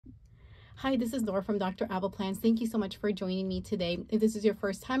Hi, this is Laura from Dr. Apple Plans. Thank you so much for joining me today. If this is your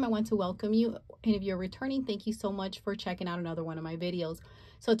first time, I want to welcome you. And if you're returning, thank you so much for checking out another one of my videos.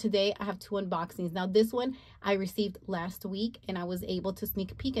 So today I have two unboxings. Now this one I received last week and I was able to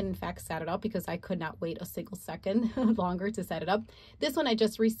sneak peek and in fact set it up because I could not wait a single second longer to set it up. This one I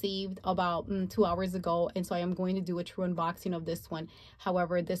just received about 2 hours ago, and so I am going to do a true unboxing of this one.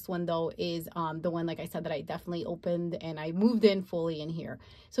 However, this one though is the one, like I said, that I definitely opened and I moved in fully in here.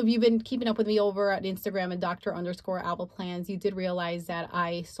 So if you've been keeping up with me over at Instagram at Dr._Apple Plans, you did realize that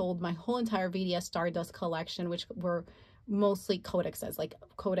I sold my whole entire VDS Stardust collection, which were mostly codexes, like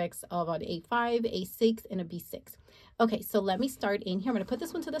codex of an A5, A6, and a B6. Okay, so let me start in here. I'm going to put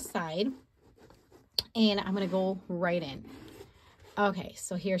this one to the side and I'm going to go right in. Okay,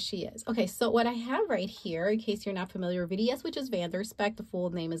 so here she is. Okay, so what I have right here, in case you're not familiar with VDS, which is Vanderspec, the full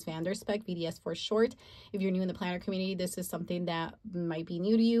name is Vanderspec, VDS for short. If you're new in the planner community, this is something that might be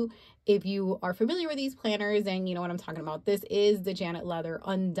new to you. If you are familiar with these planners and you know what I'm talking about, this is the Janet Leather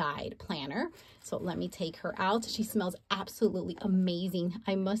undyed planner. So let me take her out. She smells absolutely amazing.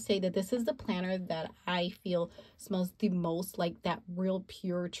 I must say that this is the planner that I feel smells the most like that real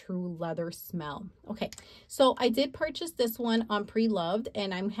pure true leather smell. Okay, so I did purchase this one on pre-loved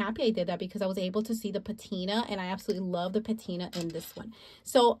and I'm happy I did that because I was able to see the patina and I absolutely love the patina in this one.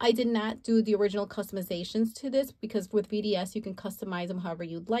 So I did not do the original customizations to this because with VDS you can customize them however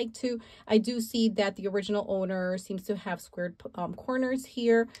you'd like to. I do see that the original owner seems to have squared corners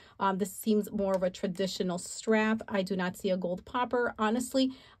here. This seems more of a traditional strap. I do not see a gold popper.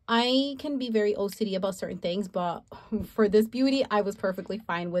 Honestly, I can be very OCD about certain things, but for this beauty, I was perfectly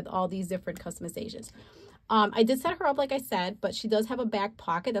fine with all these different customizations. I did set her up like I said, but she does have a back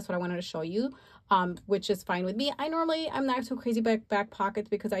pocket. That's what I wanted to show you, which is fine with me. I'm not too crazy about back pockets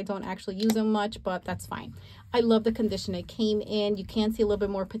because I don't actually use them much, but that's fine. I love the condition it came in. You can see a little bit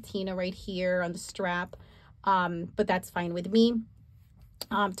more patina right here on the strap, but that's fine with me.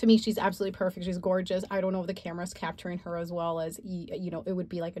 To me, she's absolutely perfect. She's gorgeous. I don't know if the camera's capturing her as well as, you know, it would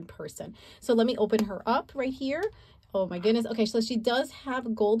be like in person. So let me open her up right here. Oh my goodness. Okay, so she does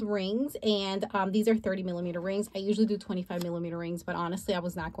have gold rings and these are 30mm rings. I usually do 25mm rings, but honestly, I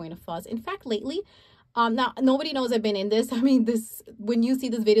was not going to fuss. In fact, lately, now nobody knows I've been in this. I mean, when you see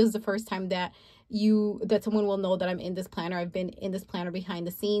this video is the first time that someone will know that I'm in this planner. I've been in this planner behind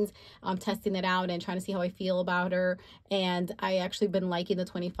the scenes, testing it out and trying to see how I feel about her. And I actually been liking the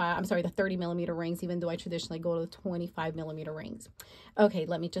 30mm rings, even though I traditionally go to the 25mm rings. Okay,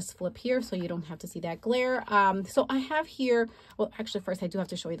 let me just flip here so you don't have to see that glare. So I have here, well, actually first I do have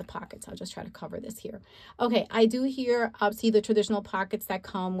to show you the pockets. I'll just try to cover this here. Okay, I do here see the traditional pockets that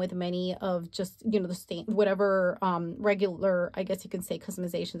come with many of just, you know, the whatever regular, I guess you can say,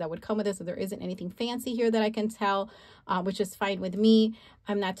 customizations that would come with this. So there isn't anything fancy here that I can tell, which is fine with me.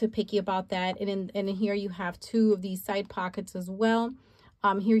 I'm not too picky about that. And in here you have two of these side pockets as well.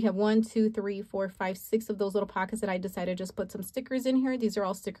 Here you have 1, 2, 3, 4, 5, 6 of those little pockets that I decided to just put some stickers in here. These are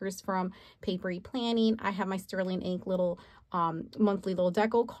all stickers from Papery Planning. I have my Sterling Ink little monthly little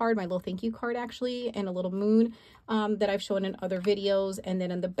deco card, my little thank you card actually, and a little moon that I've shown in other videos. And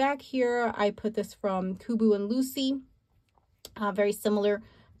then in the back here, I put this from Kubu and Lucy, very similar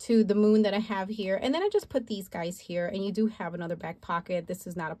to the moon that I have here. And then I just put these guys here, and you do have another back pocket. This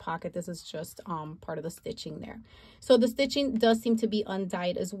is not a pocket, this is just part of the stitching there. So the stitching does seem to be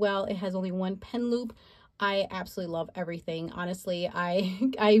undyed as well. It has only one pen loop. I absolutely love everything. Honestly,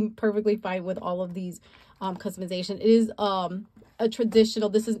 I'm perfectly fine with all of these customization. It is a traditional,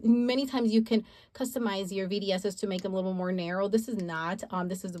 this is, many times you can customize your VDSs to make them a little more narrow. This is not,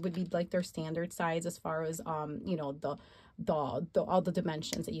 would be like their standard size as far as you know, all the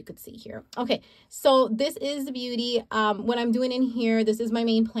dimensions that you could see here. Okay, so this is the beauty. What I'm doing in here, this is my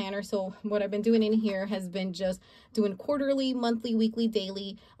main planner. So what I've been doing in here has been just doing quarterly, monthly, weekly,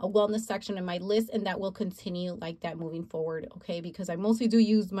 daily, a wellness section in my list, and that will continue like that moving forward. Okay, because I mostly do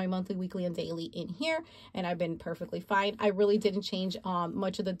use my monthly, weekly, and daily in here, and I've been perfectly fine. I really didn't change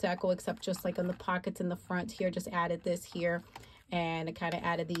much of the deco except just like on the pockets in the front here. Just added this here, and I kind of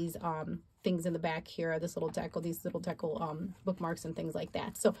added these things in the back here, this little deco, these little deco bookmarks and things like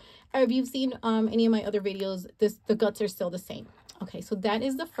that. So if you've seen any of my other videos, the guts are still the same. Okay, so that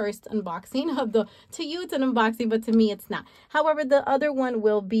is the first unboxing of the, to you it's an unboxing, but to me it's not. However, the other one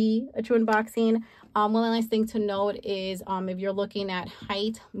will be a true unboxing. One nice thing to note is if you're looking at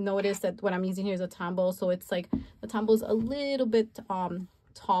height, notice that what I'm using here is a tombow, so it's like the tombow's a little bit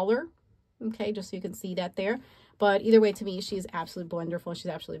taller. Okay, just so you can see that there. But either way, to me, she's absolutely wonderful.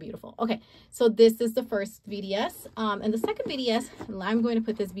 She's absolutely beautiful. Okay, so this is the first VDS. And the second VDS, I'm going to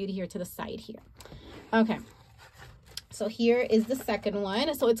put this beauty here to the side here. Okay, So here is the second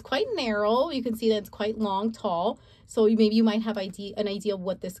one. So it's quite narrow. You can see that it's quite long, tall. So maybe you might have an idea of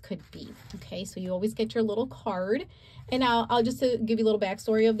what this could be. Okay, so you always get your little card. And now I'll just give you a little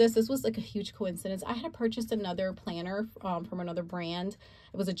backstory of this. This was like a huge coincidence. I had purchased another planner from another brand.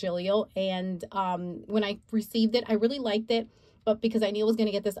 It was a Gillio. And when I received it, I really liked it. But because I knew I was going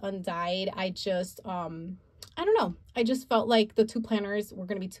to get this undyed, I just... I don't know. I just felt like the two planners were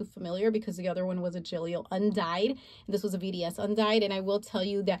going to be too familiar because the other one was a Gillio undyed. And this was a VDS undyed. And I will tell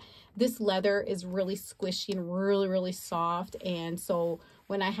you that this leather is really squishy and really, really soft. And so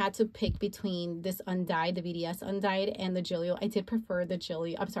when I had to pick between this undyed, the VDS undyed, and the Gillio, I did prefer the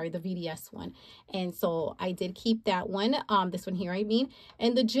Gillio, I'm sorry, the VDS one. And so I did keep that one, this one here, I mean.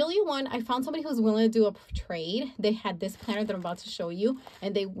 And the Gillio one, I found somebody who was willing to do a trade. They had this planner that I'm about to show you,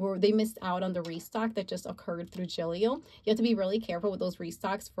 and they missed out on the restock that just occurred through Gillio. You have to be really careful with those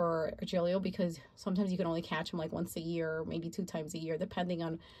restocks for Gillio because sometimes you can only catch them like once a year, or maybe 2 times a year, depending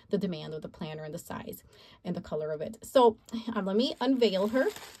on the demand of the planner and the size and the color of it. So let me unveil her.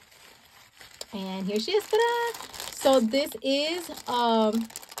 And here she is. Ta-da! So this is a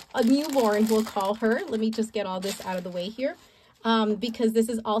newborn, we'll call her. Let me just get all this out of the way here, because this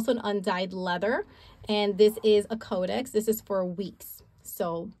is also an undyed leather, and this is a codex. This is for weeks,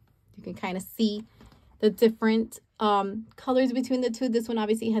 so you can kind of see the different colors between the two. This one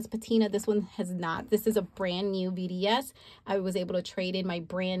obviously has patina. This one has not. This is a brand new VDS. I was able to trade in my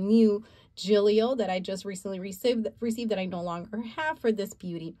brand new Gillio that I just recently received that I no longer have for this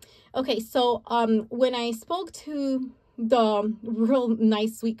beauty. Okay, so when I spoke to the real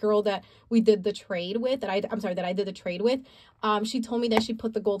nice sweet girl that we did the trade with, that I did the trade with, she told me that she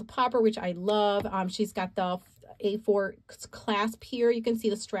put the gold popper, which I love. She's got the A4 clasp here. You can see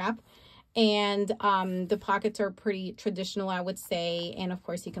the strap. And the pockets are pretty traditional, I would say. And of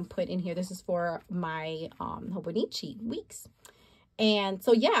course you can put in here, this is for my Hobonichi weeks. And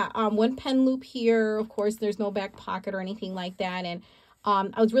so yeah, one pen loop here. Of course, there's no back pocket or anything like that. And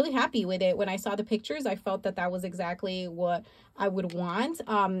I was really happy with it. When I saw the pictures, I felt that that was exactly what I would want.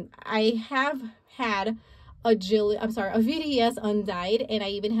 I have had a VDS undyed, and I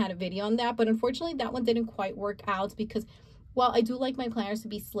even had a video on that. But unfortunately, that one didn't quite work out because while I do like my planners to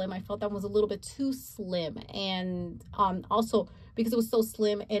be slim, I felt that was a little bit too slim. And also because it was so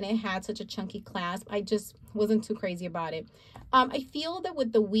slim and it had such a chunky clasp, I just wasn't too crazy about it. I feel that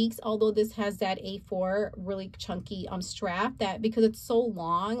with the weeks, although this has that A4 really chunky strap, that because it's so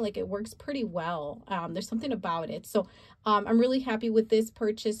long, like it works pretty well. There's something about it. So I'm really happy with this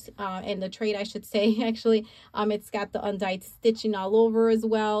purchase and the trade, I should say. Actually, it's got the undyed stitching all over as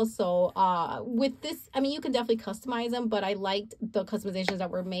well. So with this, I mean, you can definitely customize them, but I liked the customizations that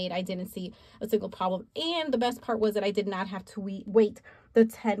were made. I didn't see a single problem. And the best part was that I did not have to wait the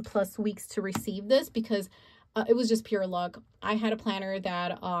 10+ weeks to receive this because it was just pure luck. I had a planner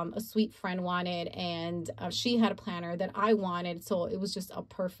that a sweet friend wanted, and she had a planner that I wanted. So it was just a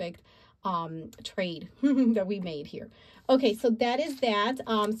perfect trade that we made here. Okay, so that is that.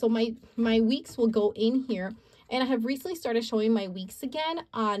 So my weeks will go in here, and I have recently started showing my weeks again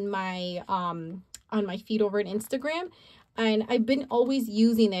on my feed over on Instagram, and I've been always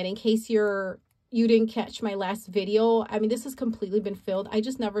using it in case you didn't catch my last video. I mean, this has completely been filled. I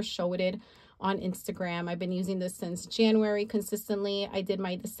just never showed it on Instagram. I've been using this since January consistently. I did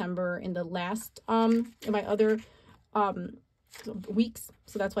my December in the last in my other weeks,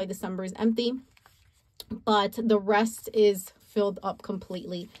 so that's why December is empty, but the rest is filled up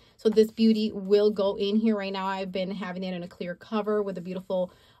completely. So this beauty will go in here. Right now I've been having it in a clear cover with a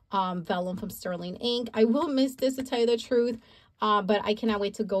beautiful vellum from Sterling Ink. I will miss this, to tell you the truth, but I cannot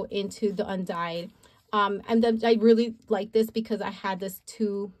wait to go into the undyed. And then I really like this because I had this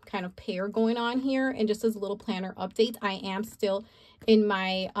two kind of pair going on here. And just as a little planner update, I am still in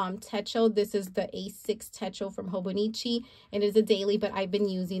my techo. This is the A6 techo from Hobonichi. It is a daily, but I've been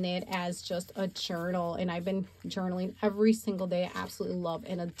using it as just a journal, and I've been journaling every single day. I absolutely love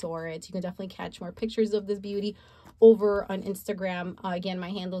and adore it. You can definitely catch more pictures of this beauty over on Instagram. Again,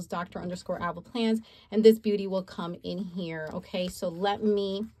 my handle is Dr_AvaPlans, and this beauty will come in here. Okay, so let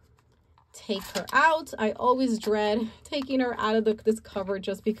me take her out. I always dread taking her out of this cover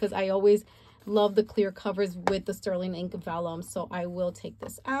just because I always love the clear covers with the Sterling Ink vellum. So I will take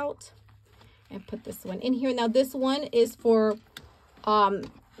this out and put this one in here. Now this one is for I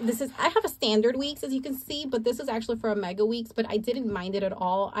have a standard weeks, as you can see, but this is actually for a mega weeks, but I didn't mind it at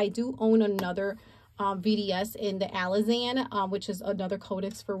all. I do own another VDS in the Alizan, which is another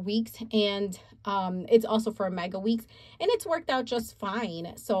codex for weeks, and it's also for a mega weeks, and it's worked out just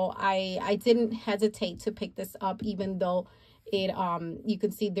fine. So I didn't hesitate to pick this up, even though it you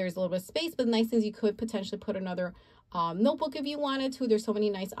can see there's a little bit of space, but the nice thing is you could potentially put another notebook if you wanted to. There's so many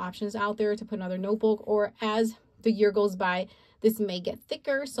nice options out there to put another notebook, or as the year goes by, this may get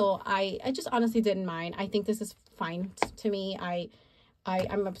thicker. So I just honestly didn't mind. I think this is fine to me.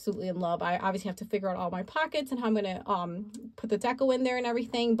 I'm absolutely in love. I obviously have to figure out all my pockets and how I'm gonna put the deco in there and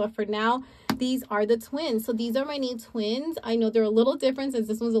everything. But for now, these are the twins. So these are my new twins. I know they're a little different since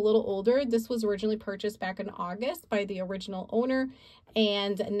this one's a little older. This was originally purchased back in August by the original owner,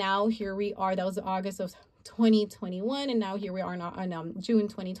 and now here we are. That was August of 2021, and now here we are on June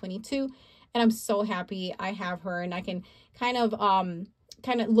 2022. And I'm so happy I have her, and I can kind of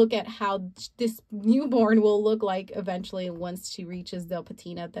look at how this newborn will look like eventually once she reaches the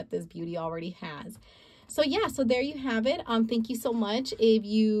patina that this beauty already has. So yeah, so there you have it. Thank you so much if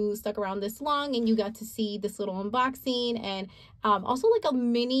you stuck around this long and you got to see this little unboxing, and also like a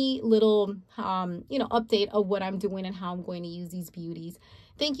mini little update of what I'm doing and how I'm going to use these beauties.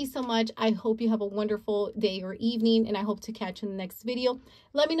 Thank you so much. I hope you have a wonderful day or evening, and I hope to catch you in the next video.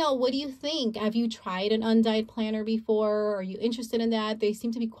 Let me know, what do you think? Have you tried an undyed planner before? Are you interested in that? They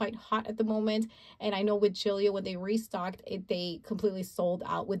seem to be quite hot at the moment, and I know with Jillia, when they restocked it, they completely sold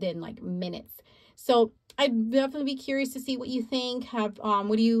out within like minutes. So I'd definitely be curious to see what you think.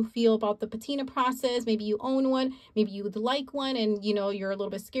 What do you feel about the patina process? Maybe you own one, maybe you would like one, and you're a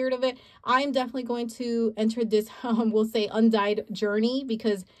little bit scared of it. I'm definitely going to enter this we'll say undyed journey,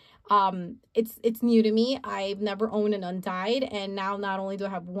 because it's new to me. I've never owned an undyed, and now not only do I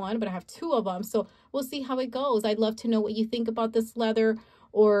have one, but I have two of them. So we'll see how it goes. I'd love to know what you think about this leather,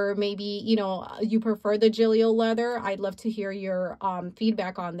 or maybe you prefer the Jillia leather. I'd love to hear your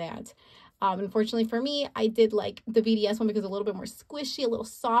feedback on that. Unfortunately for me, I did like the VDS one because it's a little bit more squishy, a little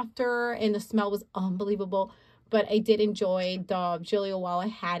softer, and the smell was unbelievable. But I did enjoy the Jillia while I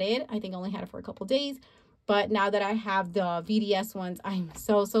had it. I think I only had it for a couple days. But now that I have the VDS ones, I'm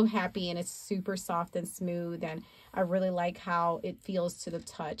so happy, and it's super soft and smooth, and I really like how it feels to the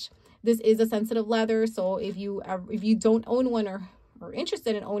touch. This is a sensitive leather, so if you don't own one or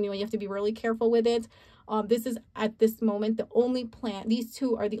interested in owning one, you have to be really careful with it. This is at this moment the only plant. These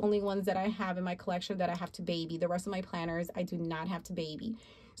two are the only ones that I have in my collection that I have to baby. The rest of my planners I do not have to baby.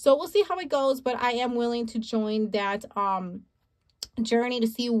 So we'll see how it goes, but I am willing to join that journey to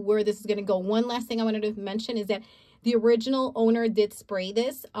see where this is going to go. One last thing I wanted to mention is that the original owner did spray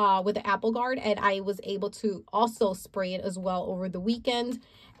this with the Apple Guard, and I was able to also spray it as well over the weekend,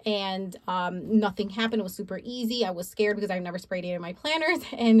 and nothing happened. It was super easy. I was scared because I've never sprayed it in my planners,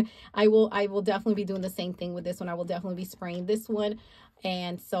 and I will definitely be doing the same thing with this one. I will definitely be spraying this one.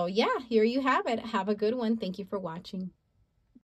 And so yeah, here you have it. Have a good one. Thank you for watching.